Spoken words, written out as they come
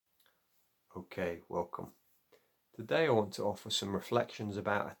Okay, welcome. Today I want to offer some reflections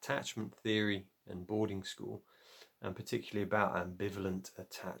about attachment theory and boarding school, and particularly about ambivalent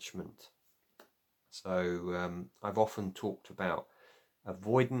attachment. So I've often talked about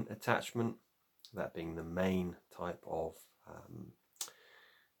avoidant attachment, that being the main type of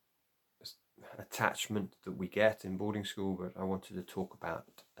attachment that we get in boarding school, but I wanted to talk about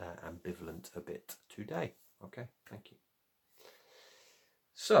ambivalent a bit today. Okay, thank you.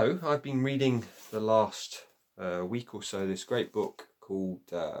 So I've been reading the last week or so this great book called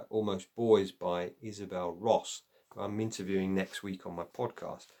Almost Boys by Isabel Ross, who I'm interviewing next week on my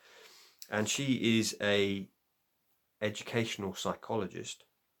podcast. And she is a educational psychologist,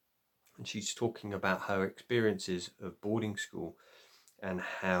 and she's talking about her experiences of boarding school and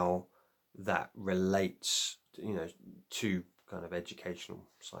how that relates, to kind of educational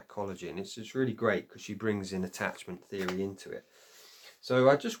psychology. And it's really great because she brings in attachment theory into it.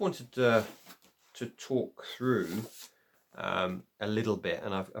 So I just wanted to talk through a little bit,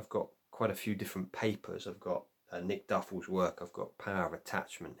 and I've got quite a few different papers. I've got Nick Duffel's work, I've got Power of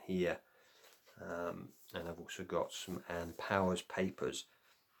Attachment here, and I've also got some Ann Powers papers.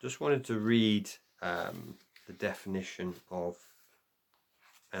 Just wanted to read the definition of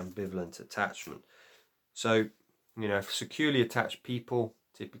ambivalent attachment. So, securely attached people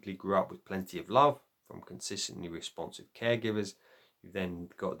typically grew up with plenty of love from consistently responsive caregivers. You've then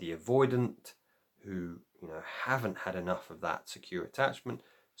got the avoidant, who haven't had enough of that secure attachment,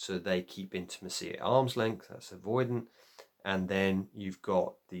 so they keep intimacy at arm's length. That's avoidant. And then you've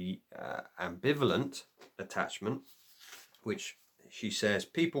got the ambivalent attachment, which she says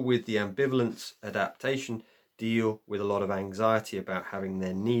people with the ambivalent adaptation deal with a lot of anxiety about having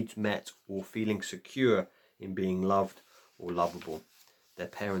their needs met or feeling secure in being loved or lovable. Their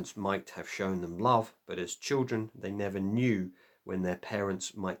parents might have shown them love, but as children they never knew when their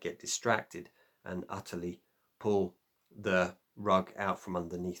parents might get distracted and utterly pull the rug out from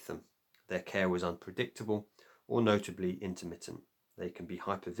underneath them. Their care was unpredictable or notably intermittent. They can be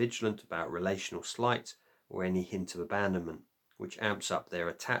hypervigilant about relational slights or any hint of abandonment, which amps up their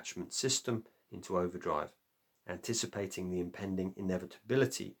attachment system into overdrive. Anticipating the impending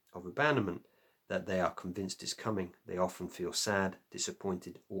inevitability of abandonment that they are convinced is coming, they often feel sad,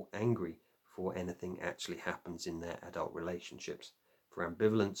 disappointed, or angry before anything actually happens in their adult relationships. For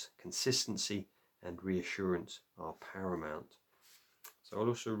ambivalence, consistency and reassurance are paramount. So I'll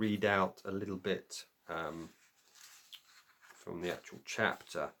also read out a little bit from the actual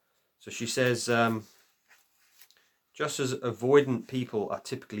chapter. So she says, just as avoidant people are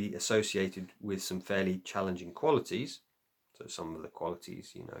typically associated with some fairly challenging qualities, so some of the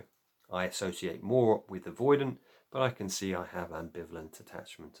qualities, I associate more with avoidant, but I can see I have ambivalent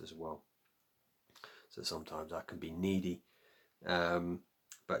attachment as well. So sometimes I can be needy,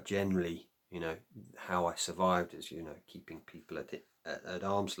 but generally, how I survived is, keeping people at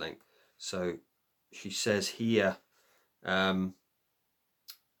arm's length. So she says here, adults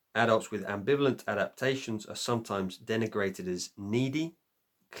with ambivalent adaptations are sometimes denigrated as needy,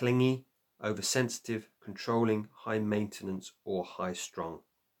 clingy, oversensitive, controlling, high maintenance, or high strung.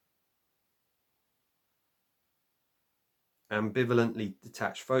 Ambivalently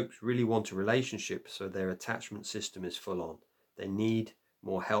detached folks really want a relationship, so their attachment system is full on. They need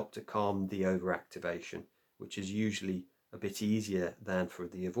more help to calm the overactivation, which is usually a bit easier than for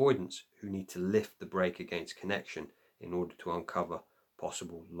the avoidants, who need to lift the brake against connection in order to uncover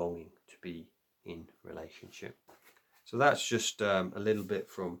possible longing to be in relationship. So that's just a little bit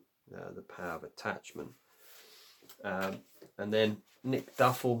from the Power of Attachment. And then Nick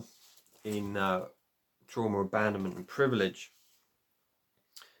Duffel in Trauma, Abandonment and Privilege.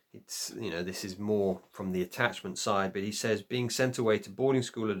 It's, this is more from the attachment side, but he says being sent away to boarding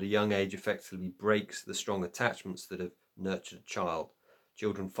school at a young age effectively breaks the strong attachments that have nurtured a child.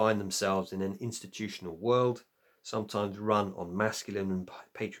 Children find themselves in an institutional world, sometimes run on masculine and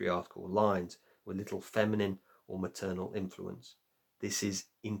patriarchal lines with little feminine or maternal influence. This is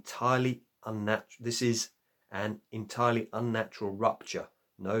entirely unnatural. This is an entirely unnatural rupture.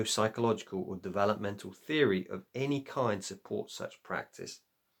 No psychological or developmental theory of any kind supports such practice.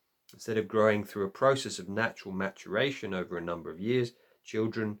 Instead of growing through a process of natural maturation over a number of years,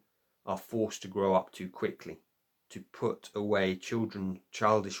 children are forced to grow up too quickly, to put away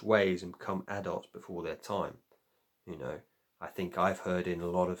childish ways and become adults before their time. I think I've heard in a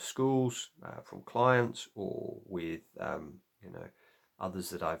lot of schools from clients or with others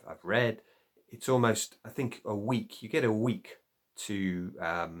that I've read, it's almost, I think, a week. You get a week to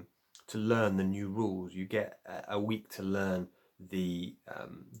learn the new rules. You get a week to learn the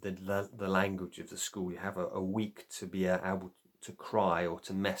language of the school. You have a week to be able to cry or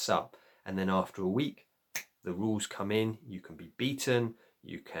to mess up, and then after a week, the rules come in. You can be beaten,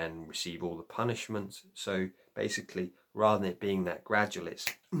 you can receive all the punishments. So basically, rather than it being that gradual, it's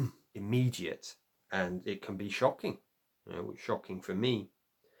immediate, and it can be shocking. Shocking for me.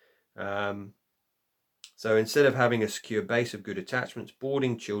 So instead of having a secure base of good attachments,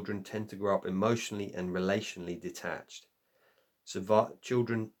 boarding children tend to grow up emotionally and relationally detached.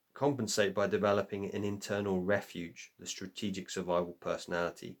 Children compensate by developing an internal refuge, the strategic survival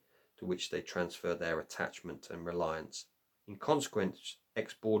personality, to which they transfer their attachment and reliance. In consequence,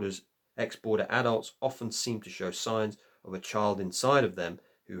 ex-boarder adults often seem to show signs of a child inside of them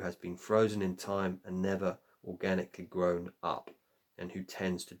who has been frozen in time and never organically grown up, and who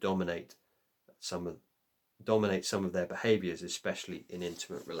tends to dominate some of their behaviors, especially in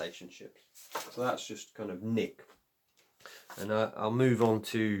intimate relationships. So that's just kind of Nick. And I'll move on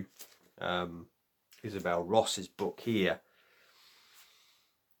to Isabel Ross's book here.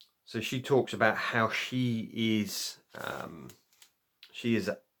 So she talks about how she is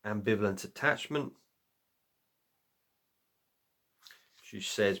ambivalent attachment. She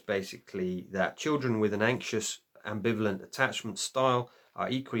says basically that children with an anxious ambivalent attachment style are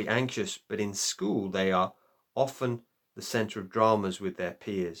equally anxious, but in school they are often the center of dramas with their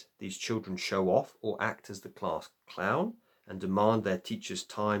peers. These children show off or act as the class clown and demand their teachers'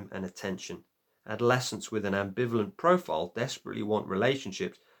 time and attention. Adolescents with an ambivalent profile desperately want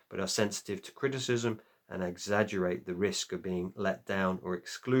relationships, but are sensitive to criticism and exaggerate the risk of being let down or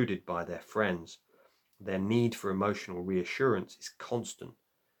excluded by their friends. Their need for emotional reassurance is constant,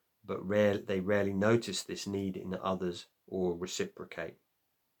 but they rarely notice this need in others or reciprocate.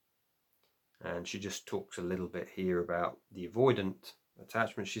 And she just talks a little bit here about the avoidant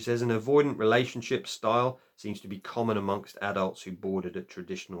attachment. She says an avoidant relationship style seems to be common amongst adults who boarded at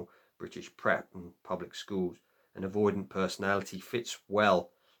traditional British prep and public schools. An avoidant personality fits well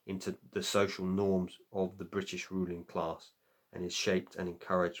into the social norms of the British ruling class and is shaped and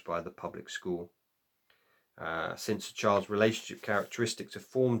encouraged by the public school. Since a child's relationship characteristics are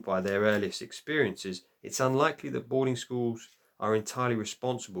formed by their earliest experiences, it's unlikely that boarding schools are entirely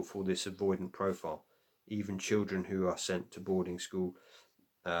responsible for this avoidant profile. Even children who are sent to boarding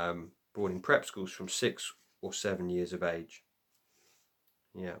prep schools from 6 or 7 years of age.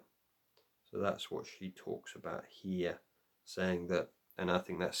 Yeah, so that's what she talks about here, saying that, and I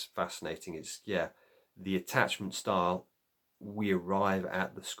think that's fascinating, it's, the attachment style, we arrive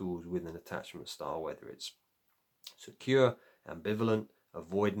at the schools with an attachment style, whether it's secure, ambivalent,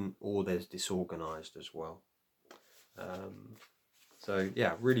 avoidant, or there's disorganized as well. So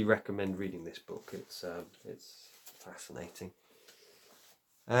yeah, really recommend reading this book. It's fascinating.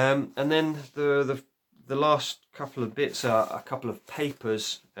 And then the last couple of bits are a couple of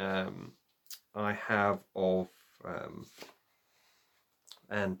papers I have of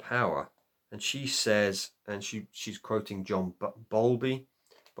Anne Power, and she says, and she's quoting John Bowlby.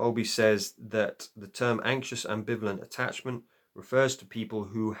 Bowlby says that the term anxious ambivalent attachment refers to people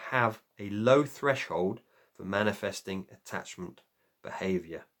who have a low threshold for manifesting attachment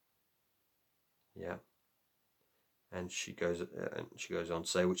behavior. Yeah. And she goes on to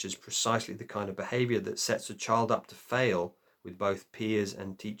say, which is precisely the kind of behavior that sets a child up to fail with both peers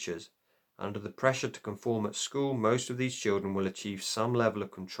and teachers. Under the pressure to conform at school, most of these children will achieve some level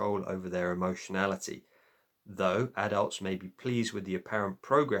of control over their emotionality. Though adults may be pleased with the apparent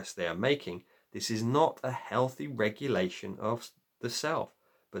progress they are making, this is not a healthy regulation of the self,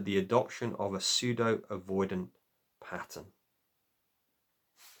 but the adoption of a pseudo-avoidant pattern.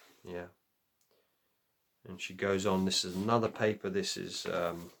 Yeah. And she goes on, this is another paper, this is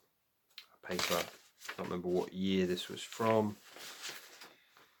a paper, I can't remember what year this was from,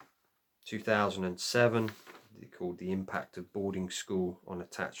 2007, called The Impact of Boarding School on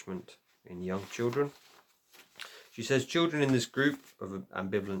Attachment in Young Children. She says children in this group of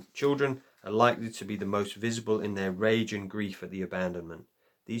ambivalent children are likely to be the most visible in their rage and grief at the abandonment.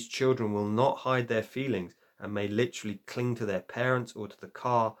 These children will not hide their feelings and may literally cling to their parents or to the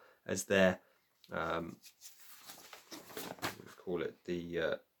car as their call it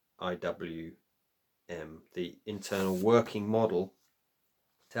the IWM, the internal working model,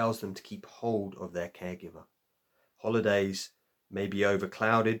 tells them to keep hold of their caregiver. Holidays may be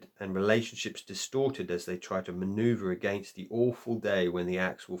overclouded and relationships distorted as they try to maneuver against the awful day when the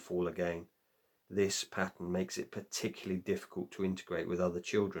axe will fall again. This pattern makes it particularly difficult to integrate with other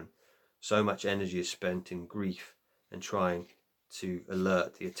children. So much energy is spent in grief and trying to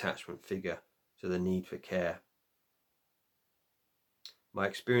alert the attachment figure to the need for care. My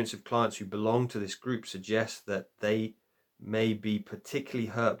experience of clients who belong to this group suggests that they may be particularly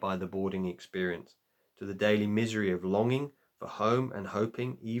hurt by the boarding experience, to the daily misery of longing for home and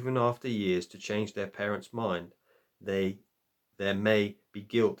hoping, even after years, to change their parents' mind, there may be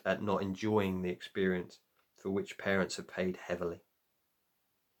guilt at not enjoying the experience for which parents have paid heavily.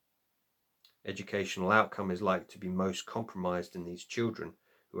 Educational outcome is likely to be most compromised in these children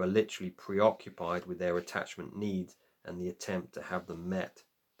who are literally preoccupied with their attachment needs and the attempt to have them met.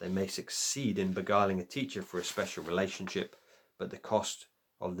 They may succeed in beguiling a teacher for a special relationship, but the cost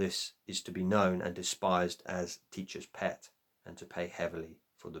of this is to be known and despised as teacher's pet, and to pay heavily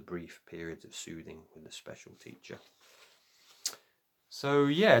for the brief periods of soothing with the special teacher. So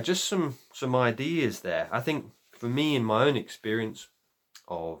yeah, just some ideas there. I think for me, in my own experience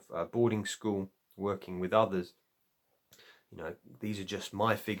of boarding school, working with others, these are just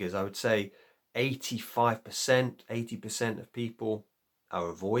my figures. I would say 80% of people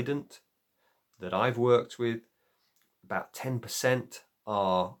are avoidant that I've worked with. About 10%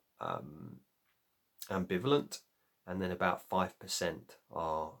 are ambivalent, and then about 5%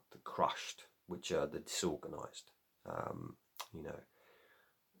 are the crushed, which are the disorganized.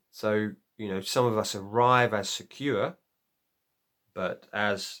 So some of us arrive as secure, but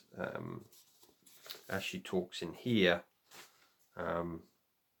as she talks in here,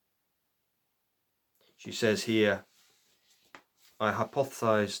 she says here, I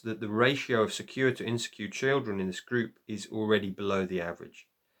hypothesize that the ratio of secure to insecure children in this group is already below the average,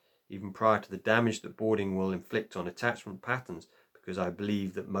 even prior to the damage that boarding will inflict on attachment patterns, because I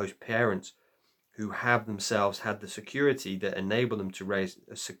believe that most parents who have themselves had the security that enable them to raise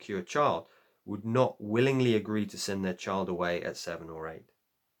a secure child would not willingly agree to send their child away at 7 or 8.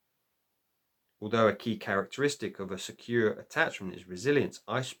 Although a key characteristic of a secure attachment is resilience,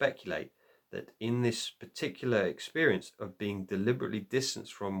 I speculate that in this particular experience of being deliberately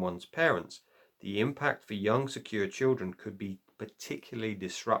distanced from one's parents, the impact for young secure children could be particularly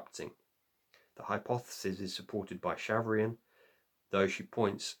disrupting. The hypothesis is supported by Chavrian, though she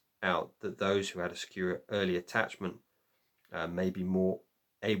points out that those who had a secure early attachment may be more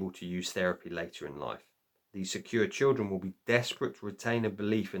able to use therapy later in life. These secure children will be desperate to retain a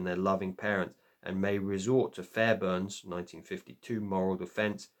belief in their loving parents and may resort to Fairbairn's 1952 moral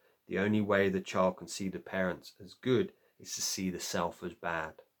defense. The only way the child can see the parents as good is to see the self as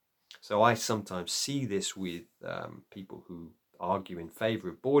bad. So I sometimes see this with people who argue in favor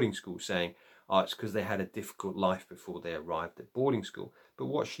of boarding school, saying, it's because they had a difficult life before they arrived at boarding school. But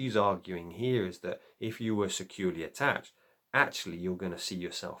what she's arguing here is that if you were securely attached, actually you're going to see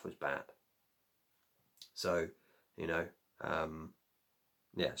yourself as bad. So,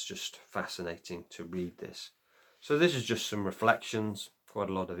 it's just fascinating to read this. So this is just some reflections, quite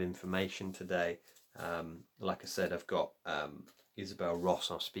a lot of information today. Like I said, I've got Isabel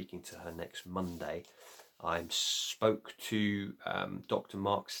Ross. I'm speaking to her next Monday. I spoke to Dr.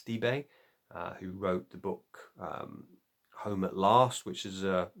 Mark Stiebe, who wrote the book Home at Last, which is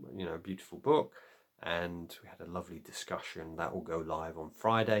a beautiful book, and we had a lovely discussion. That will go live on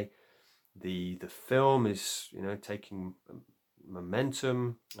Friday. The film is taking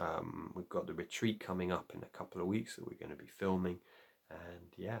momentum. We've got the retreat coming up in a couple of weeks that we're going to be filming,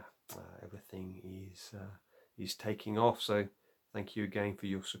 and everything is taking off. So thank you again for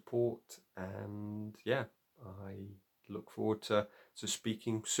your support, and I look forward to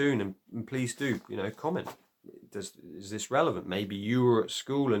speaking soon. And please do comment. Is this relevant? Maybe you were at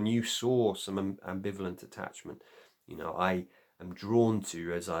school and you saw some ambivalent attachment. I am drawn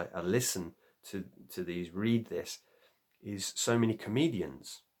to, as I listen to these, read this, is so many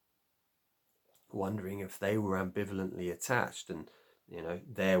comedians wondering if they were ambivalently attached, and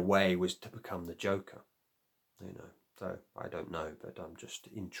their way was to become the Joker. So I don't know, but I'm just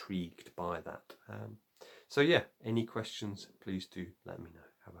intrigued by that. So any questions, please do let me know.